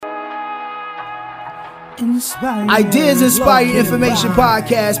Ideas Inspired Information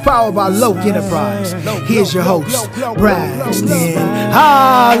Podcast powered by Loke Enterprise. Here's your host, Braxton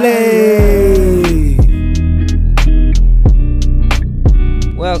Holly.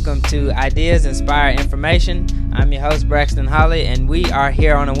 Welcome to Ideas Inspired Information. I'm your host, Braxton Holly, and we are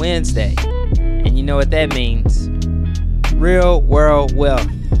here on a Wednesday. And you know what that means. Real world wealth.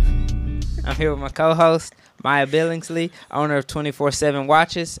 I'm here with my co-host, Maya Billingsley, owner of 24/7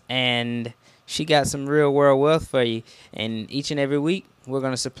 Watches, and she got some real world wealth for you. And each and every week, we're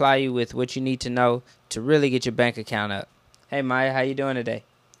going to supply you with what you need to know to really get your bank account up. Hey, Maya, how you doing today?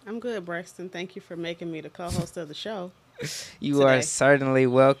 I'm good, Braxton. Thank you for making me the co-host of the show. You today. are certainly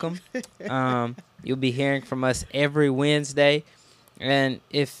welcome. You'll be hearing from us every Wednesday. And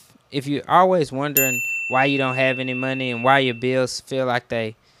if you're always wondering why you don't have any money and why your bills feel like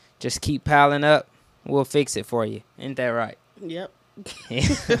they just keep piling up, we'll fix it for you. Ain't that right? Yep.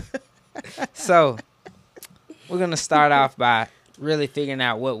 So, we're going to start off by really figuring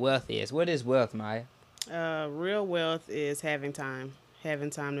out what wealth is. What is wealth, Maya? Real wealth is having time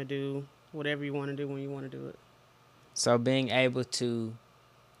to do whatever you want to do when you want to do it. So, being able to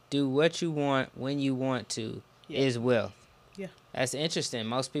do what you want when you want to is wealth. Yeah. That's interesting.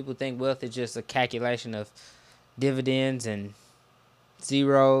 Most people think wealth is just a calculation of dividends and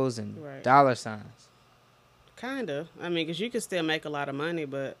zeros and dollar signs. Kinda. I mean, because you can still make a lot of money,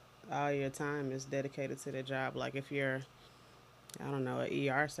 but all your time is dedicated to the job. Like if you're, an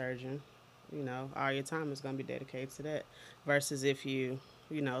ER surgeon, all your time is going to be dedicated to that. Versus if you,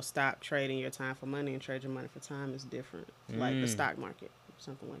 stop trading your time for money and trade your money for time is different. Like the stock market,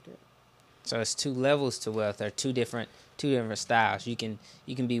 something like that. So it's two levels to wealth, or two different styles. You can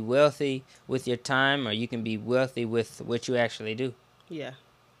be wealthy with your time, or you can be wealthy with what you actually do. Yeah.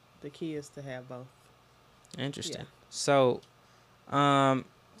 The key is to have both. Interesting. Yeah. So,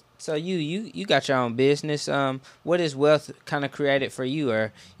 so you got your own business. What is wealth kind of created for you?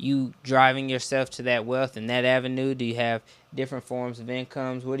 Are you driving yourself to that wealth in that avenue? Do you have different forms of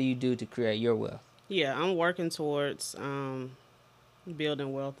incomes? What do you do to create your wealth? Yeah, I'm working towards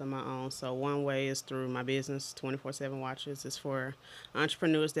building wealth on my own. So one way is through my business, 24/7 Watches. It's for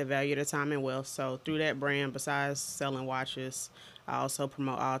entrepreneurs that value their time and wealth. So through that brand, besides selling watches, I also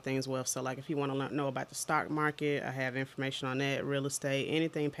promote all things wealth. So like if you want to know about the stock market, I have information on that, real estate,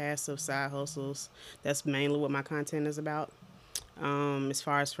 anything passive, side hustles. That's mainly what my content is about. As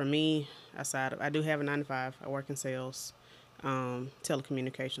far as for me, I do have a 9-to-5. I work in sales.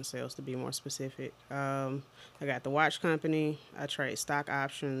 Telecommunication sales to be more specific. I got the watch company. I trade stock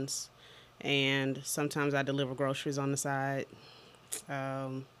options, and sometimes I deliver groceries on the side.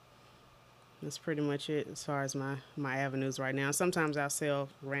 That's pretty much it as far as my avenues right now. Sometimes I'll sell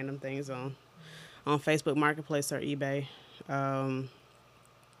random things on Facebook Marketplace or eBay. I'm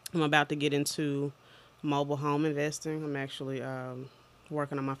about to get into mobile home investing. I'm actually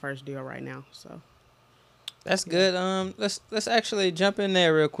working on my first deal right now. So. That's good. Let's actually jump in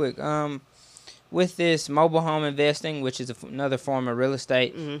there real quick. With this mobile home investing, which is another form of real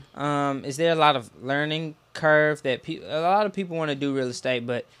estate, is there a lot of learning curve that a lot of people want to do real estate,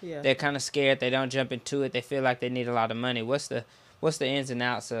 but they're kind of scared. They don't jump into it. They feel like they need a lot of money. What's the ins and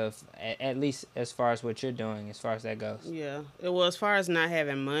outs of, at least as far as what you're doing, as far as that goes? Yeah. Well, as far as not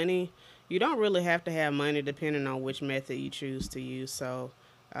having money, you don't really have to have money depending on which method you choose to use. So.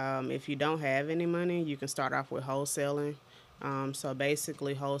 If you don't have any money, you can start off with wholesaling. So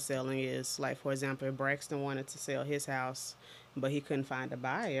basically wholesaling is like, for example, if Braxton wanted to sell his house, but he couldn't find a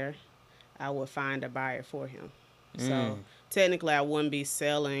buyer, I would find a buyer for him. So technically I wouldn't be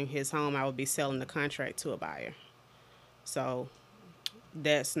selling his home. I would be selling the contract to a buyer. So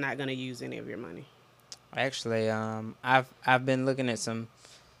that's not going to use any of your money. Actually, I've been looking at some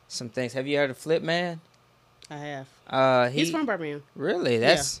things. Have you heard of Flip Man? I have. He's from Birmingham. Really?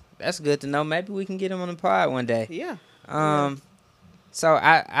 That's good to know. Maybe we can get him on the pod one day. Yeah. So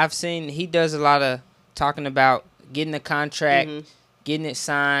I've seen he does a lot of talking about getting the contract, getting it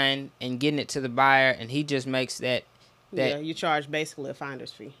signed, and getting it to the buyer, and he just makes that. Yeah, you charge basically a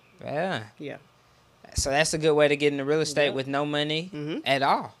finder's fee. Yeah. Yeah. So that's a good way to get into real estate with no money at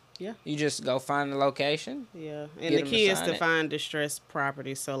all. Yeah. You just go find the location. Yeah. And the key is to find distressed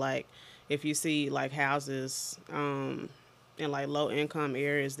properties. So like, if you see like houses in like low income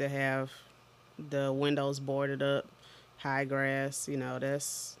areas that have the windows boarded up, high grass,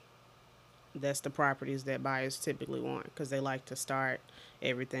 that's the properties that buyers typically want, because they like to start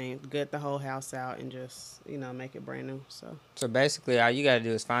everything, gut the whole house out, and just make it brand new. So basically, all you got to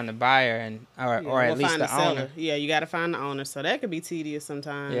do is find the buyer or at least the owner. Seller. Yeah, you got to find the owner. So that could be tedious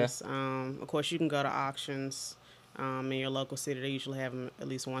sometimes. Yeah. Of course, you can go to auctions. In your local city. They usually have them at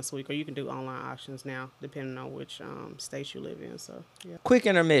least once a week, or you can do online auctions now, depending on which state you live in. So, yeah. Quick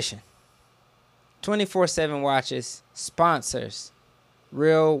intermission. 24/7 Watches sponsors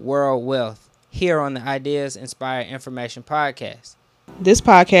Real World Wealth here on the Ideas Inspire Information podcast. This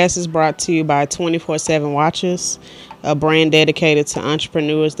podcast is brought to you by 24/7 Watches, a brand dedicated to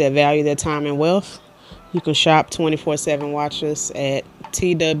entrepreneurs that value their time and wealth. You can shop 24/7 Watches at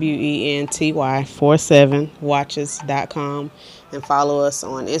TWENTY47watches.com and follow us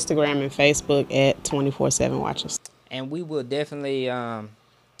on Instagram and Facebook at 24/7 Watches. And we will definitely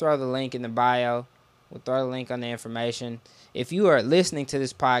throw the link in the bio. We'll throw the link on the information. If you are listening to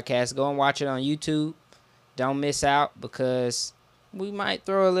this podcast, go and watch it on YouTube. Don't miss out, because we might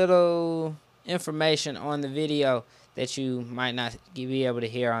throw a little information on the video that you might not be able to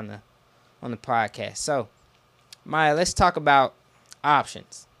hear on the podcast. So, Maya, let's talk about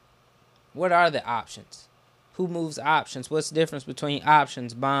options. What are the options? Who moves options? What's the difference between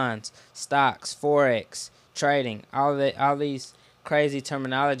options, bonds, stocks, forex, trading? All these crazy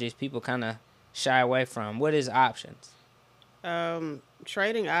terminologies people kind of shy away from. What is options?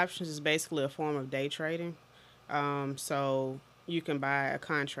 Trading options is basically a form of day trading. So you can buy a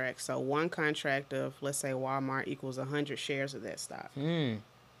contract. So one contract of, let's say, Walmart equals 100 shares of that stock.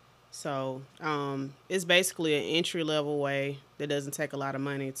 So it's basically an entry-level way that doesn't take a lot of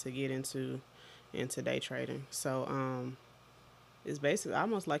money to get into day trading. So it's basically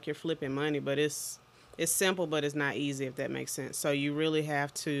almost like you're flipping money, but it's simple, but it's not easy, if that makes sense. So you really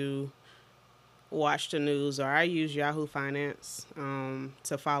have to watch the news, or I use Yahoo Finance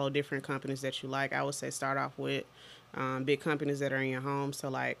to follow different companies that you like. I would say start off with big companies that are in your home. So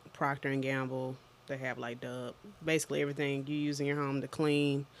like Procter & Gamble, they have like Dove. Basically everything you use in your home to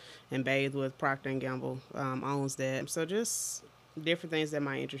clean and bathe with, Procter & Gamble owns that. So just different things that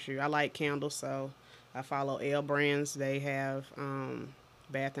might interest you. I like candles, so I follow L Brands. They have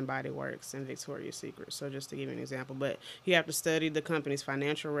Bath and Body Works and Victoria's Secret. So just to give you an example, but you have to study the company's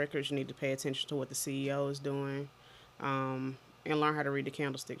financial records. You need to pay attention to what the CEO is doing, and learn how to read the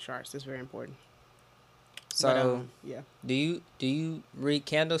candlestick charts. It's very important. So, yeah. Do you read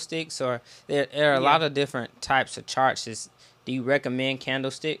candlesticks, or there are a lot of different types of charts? Do you recommend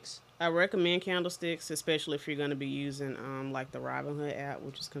candlesticks? I recommend candlesticks, especially if you're going to be using like the Robinhood app,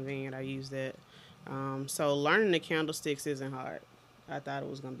 which is convenient. I use that. So learning the candlesticks isn't hard. I thought it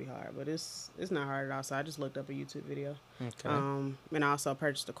was going to be hard, but it's not hard at all. So I just looked up a YouTube video. Okay. And I also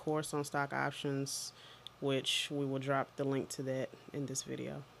purchased a course on stock options, which we will drop the link to that in this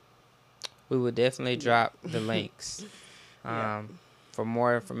video. We will definitely drop the links. For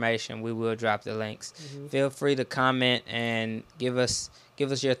more information, we will drop the links. Feel free to comment and give us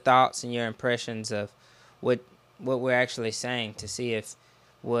your thoughts and your impressions of what we're actually saying, to see if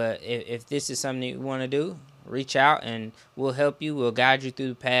this is something you want to do. Reach out and we'll help you. We'll guide you through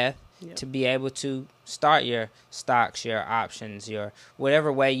the path to be able to start your stocks, your options, your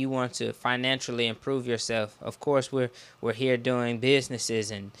whatever way you want to financially improve yourself. Of course, we're here doing businesses,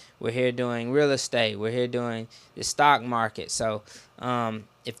 and we're here doing real estate. We're here doing the stock market. So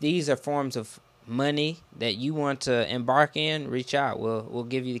if these are forms of money that you want to embark in, reach out. We'll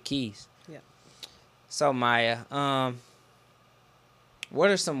give you the keys. Yeah. So Maya,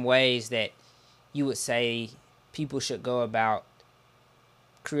 what are some ways that you would say people should go about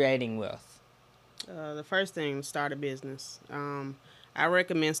creating wealth? The first thing, start a business. I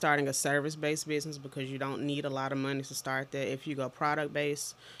recommend starting a service-based business because you don't need a lot of money to start that. If you go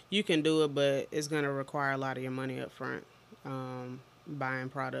product-based, you can do it, but it's going to require a lot of your money up front, buying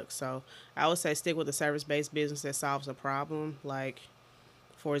products. So I would say stick with a service-based business that solves a problem. Like,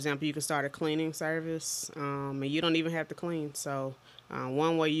 for example, you can start a cleaning service, and you don't even have to clean. So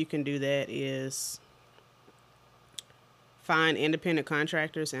one way you can do that is find independent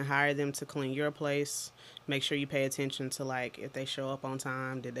contractors and hire them to clean your place. Make sure you pay attention to, like, if they show up on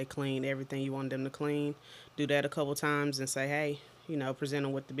time, did they clean everything you want them to clean? Do that a couple times and say, hey, present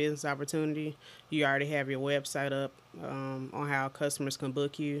them with the business opportunity. You already have your website up on how customers can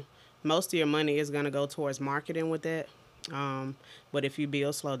book you. Most of your money is going to go towards marketing with that. But if you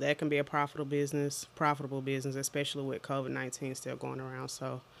build slow, that can be a profitable business, especially with COVID-19 still going around.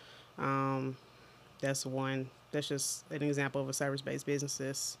 So that's just an example of a service-based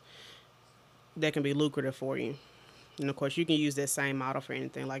business that can be lucrative for you. And of course, you can use that same model for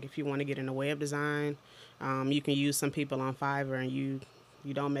anything. Like if you want to get into web design, you can use some people on Fiverr, and you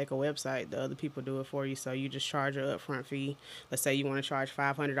don't make a website. The other people do it for you. So you just charge an upfront fee. Let's say you want to charge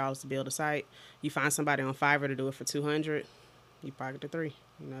 $500 to build a site. You find somebody on Fiverr to do it for $200. You pocket the $3.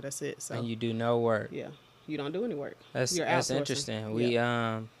 That's it. So and you do no work. Yeah, you don't do any work. That's interesting.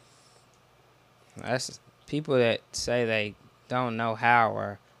 Yeah. people that say they don't know how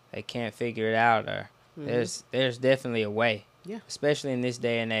or they can't figure it out, or there's definitely a way. Yeah. Especially in this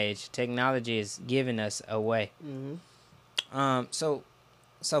day and age, technology is giving us a way. So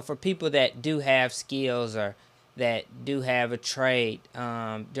for people that do have skills or that do have a trade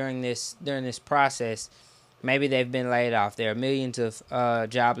during this process, maybe they've been laid off. There are millions of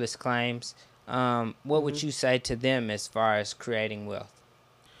jobless claims. What would you say to them as far as creating wealth?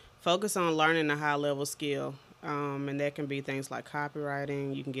 Focus on learning a high-level skill, and that can be things like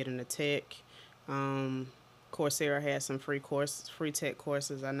copywriting. You can get into tech. Coursera had some free tech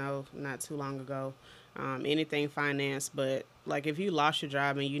courses, I know, not too long ago. Anything finance, but like if you lost your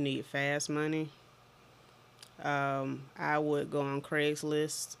job and you need fast money, I would go on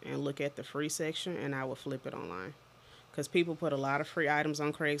Craigslist and look at the free section, and I would flip it online. Because people put a lot of free items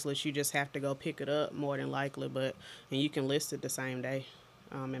on Craigslist. You just have to go pick it up more than likely, and you can list it the same day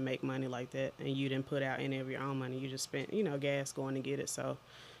and make money like that. And you didn't put out any of your own money. You just spent, gas going to get it. So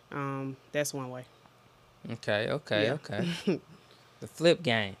that's one way. Okay. The flip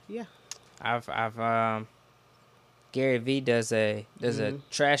game. Yeah. I've Gary Vee does a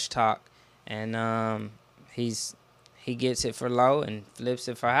trash talk, and he gets it for low and flips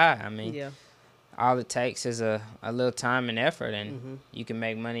it for high. I mean, all it takes is a little time and effort, and you can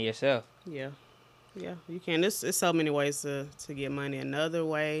make money yourself. Yeah, you can. There's so many ways to get money. Another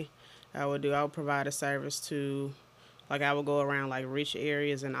way I would provide a service to, like, I would go around like rich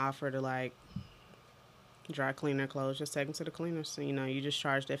areas and offer to like dry clean their clothes. Just take them to the cleaners. So, you just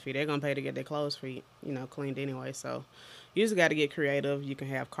charge that fee. They're gonna pay to get their clothes cleaned anyway. So you just got to get creative. You can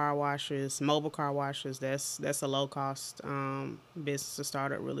have car washes, mobile car washes. That's a low cost business to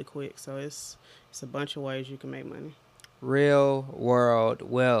start up really quick. So it's a bunch of ways you can make money. Real world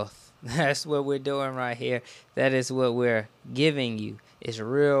wealth. That's what we're doing right here. That is what we're giving you. It's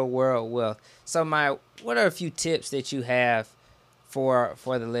real world wealth. So Maya, what are a few tips that you have for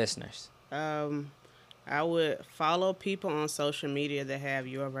the listeners? I would follow people on social media that have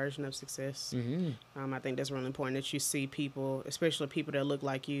your version of success. I think that's really important that you see people, especially people that look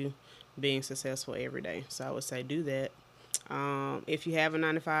like you, being successful every day. So I would say do that. If you have a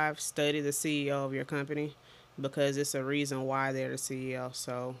 9-to-5, study the CEO of your company, because it's a reason why they're the CEO.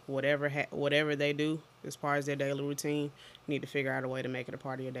 So whatever they do as far as their daily routine, you need to figure out a way to make it a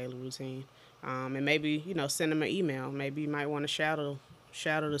part of your daily routine. And maybe, send them an email. Maybe you might want to shadow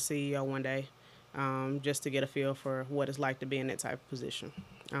the CEO one day. Just to get a feel for what it's like to be in that type of position.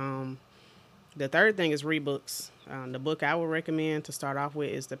 The third thing is read books. The book I would recommend to start off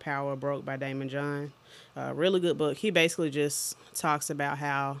with is The Power of Broke by Daymond John. Really good book. He basically just talks about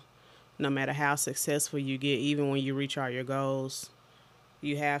how no matter how successful you get, even when you reach all your goals,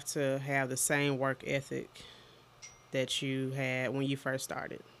 you have to have the same work ethic that you had when you first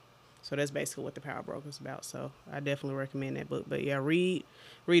started. So that's basically what The Power Broke is about. So I definitely recommend that book. But yeah, read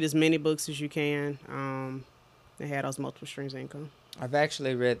as many books as you can. They had those multiple streams of income. I've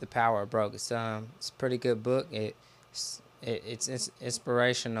actually read The Power of Broke. It's a pretty good book. It's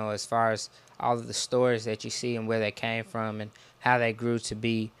inspirational as far as all of the stories that you see and where they came from and how they grew to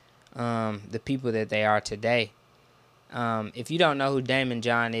be the people that they are today. If you don't know who Daymond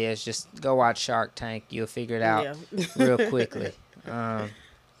John is, just go watch Shark Tank. You'll figure it out real quickly.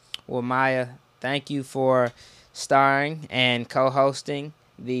 Well, Maya, thank you for starring and co-hosting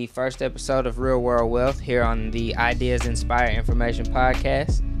the first episode of Real World Wealth here on the Ideas Inspire Information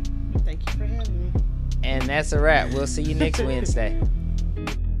Podcast. Thank you for having me. And that's a wrap. We'll see you next Wednesday.